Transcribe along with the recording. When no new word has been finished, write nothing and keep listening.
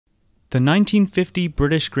The 1950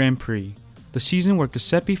 British Grand Prix, the season where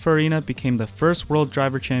Giuseppe Farina became the first world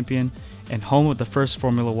driver champion and home of the first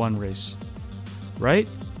Formula One race. Right?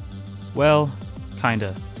 Well,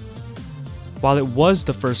 kinda. While it was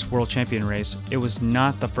the first world champion race, it was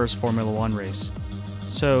not the first Formula One race.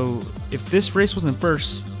 So, if this race wasn't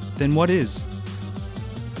first, then what is?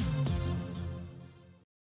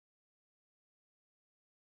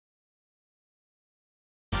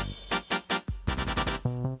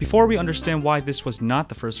 Before we understand why this was not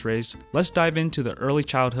the first race, let's dive into the early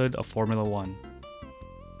childhood of Formula One.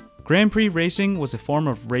 Grand Prix racing was a form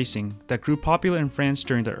of racing that grew popular in France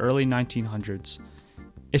during the early 1900s.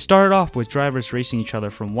 It started off with drivers racing each other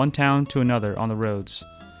from one town to another on the roads.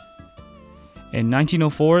 In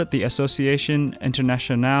 1904, the Association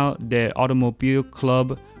Internationale des Automobiles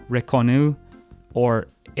Clubs Reconnus, or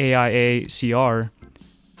AIACR,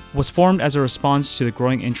 was formed as a response to the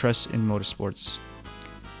growing interest in motorsports.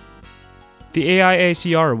 The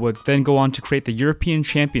AIACR would then go on to create the European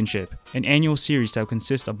Championship, an annual series that would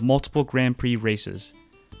consist of multiple Grand Prix races.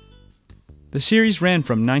 The series ran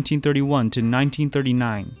from 1931 to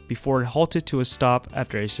 1939 before it halted to a stop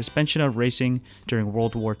after a suspension of racing during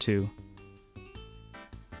World War II.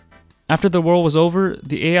 After the war was over,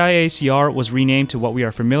 the AIACR was renamed to what we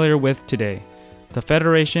are familiar with today, the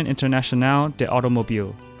Fédération Internationale des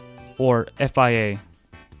Automobiles, or FIA.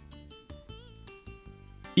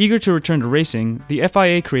 Eager to return to racing, the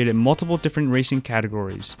FIA created multiple different racing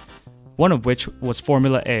categories, one of which was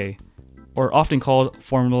Formula A, or often called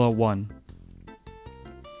Formula One.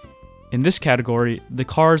 In this category, the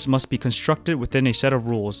cars must be constructed within a set of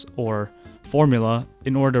rules, or formula,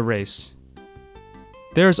 in order to race.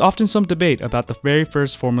 There is often some debate about the very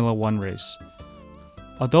first Formula One race.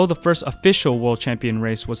 Although the first official world champion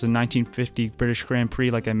race was the 1950 British Grand Prix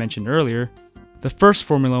like I mentioned earlier, the first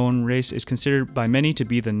Formula One race is considered by many to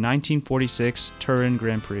be the 1946 Turin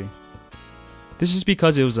Grand Prix. This is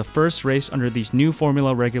because it was the first race under these new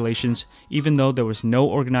formula regulations, even though there was no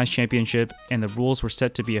organized championship and the rules were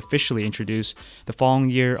set to be officially introduced the following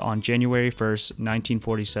year on January 1st,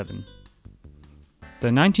 1947. The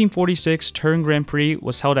 1946 Turin Grand Prix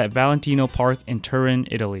was held at Valentino Park in Turin,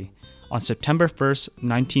 Italy, on September 1st,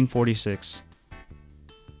 1946.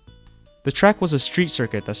 The track was a street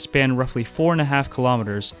circuit that spanned roughly 4.5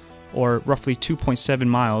 kilometers, or roughly 2.7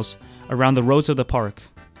 miles, around the roads of the park.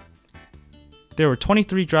 There were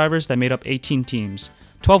 23 drivers that made up 18 teams,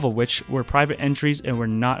 12 of which were private entries and were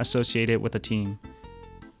not associated with a team.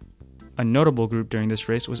 A notable group during this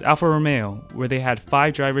race was Alfa Romeo, where they had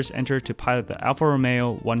 5 drivers enter to pilot the Alfa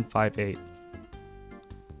Romeo 158.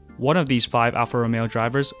 One of these 5 Alfa Romeo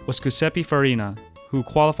drivers was Giuseppe Farina, who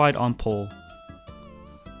qualified on pole.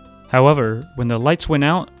 However, when the lights went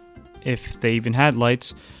out, if they even had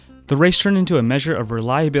lights, the race turned into a measure of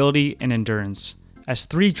reliability and endurance, as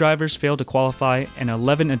 3 drivers failed to qualify and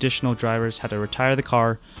 11 additional drivers had to retire the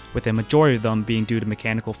car, with a majority of them being due to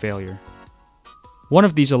mechanical failure. One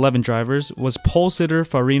of these 11 drivers was pole sitter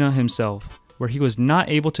Farina himself, where he was not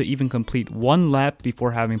able to even complete one lap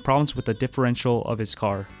before having problems with the differential of his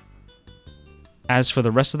car. As for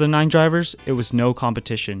the rest of the 9 drivers, it was no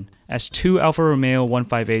competition, as 2 Alfa Romeo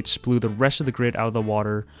 158s blew the rest of the grid out of the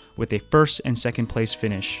water with a first and second place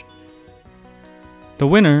finish. The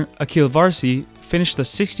winner, Achille Varsi, finished the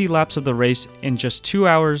 60 laps of the race in just 2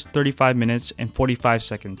 hours, 35 minutes, and 45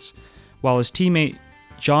 seconds, while his teammate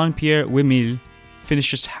Jean-Pierre Wimille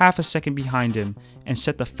finished just half a second behind him and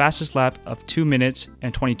set the fastest lap of 2 minutes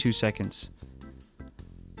and 22 seconds.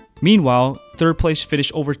 Meanwhile, third place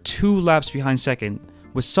finished over 2 laps behind second,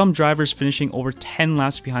 with some drivers finishing over 10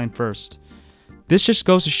 laps behind first. This just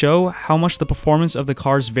goes to show how much the performance of the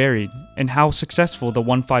cars varied, and how successful the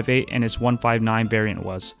 158 and its 159 variant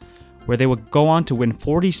was, where they would go on to win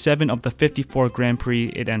 47 of the 54 Grand Prix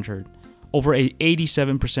it entered, over a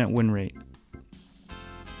 87% win rate.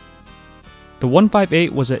 The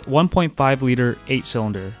 158 was a 1.5 liter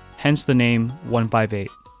 8-cylinder, hence the name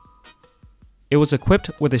 158. It was equipped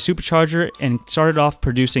with a supercharger and started off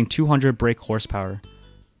producing 200 brake horsepower.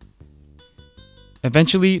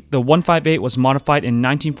 Eventually, the 158 was modified in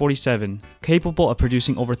 1947, capable of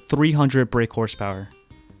producing over 300 brake horsepower.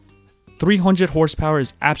 300 horsepower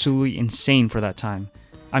is absolutely insane for that time.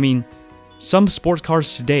 I mean, some sports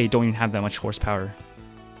cars today don't even have that much horsepower.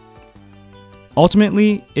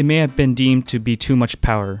 Ultimately, it may have been deemed to be too much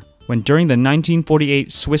power, when during the 1948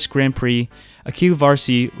 Swiss Grand Prix, Achille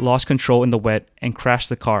Varsi lost control in the wet and crashed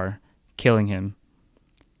the car, killing him.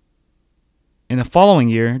 In the following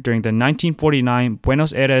year, during the 1949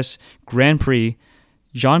 Buenos Aires Grand Prix,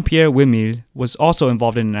 Jean-Pierre Wimille was also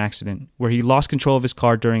involved in an accident, where he lost control of his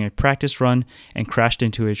car during a practice run and crashed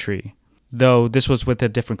into a tree, though this was with a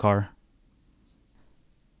different car.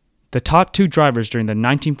 The top 2 drivers during the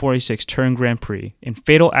 1946 Turin Grand Prix in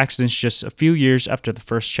fatal accidents just a few years after the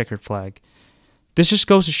first checkered flag. This just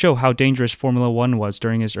goes to show how dangerous Formula One was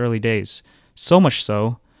during its early days, so much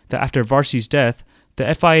so that after Varsi's death, the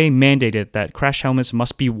FIA mandated that crash helmets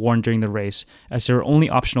must be worn during the race, as they were only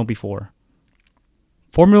optional before.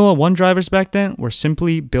 Formula One drivers back then were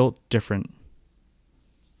simply built different.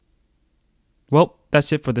 Well,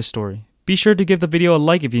 that's it for this story. Be sure to give the video a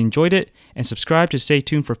like if you enjoyed it, and subscribe to stay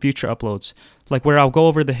tuned for future uploads, like where I'll go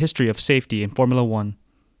over the history of safety in Formula One.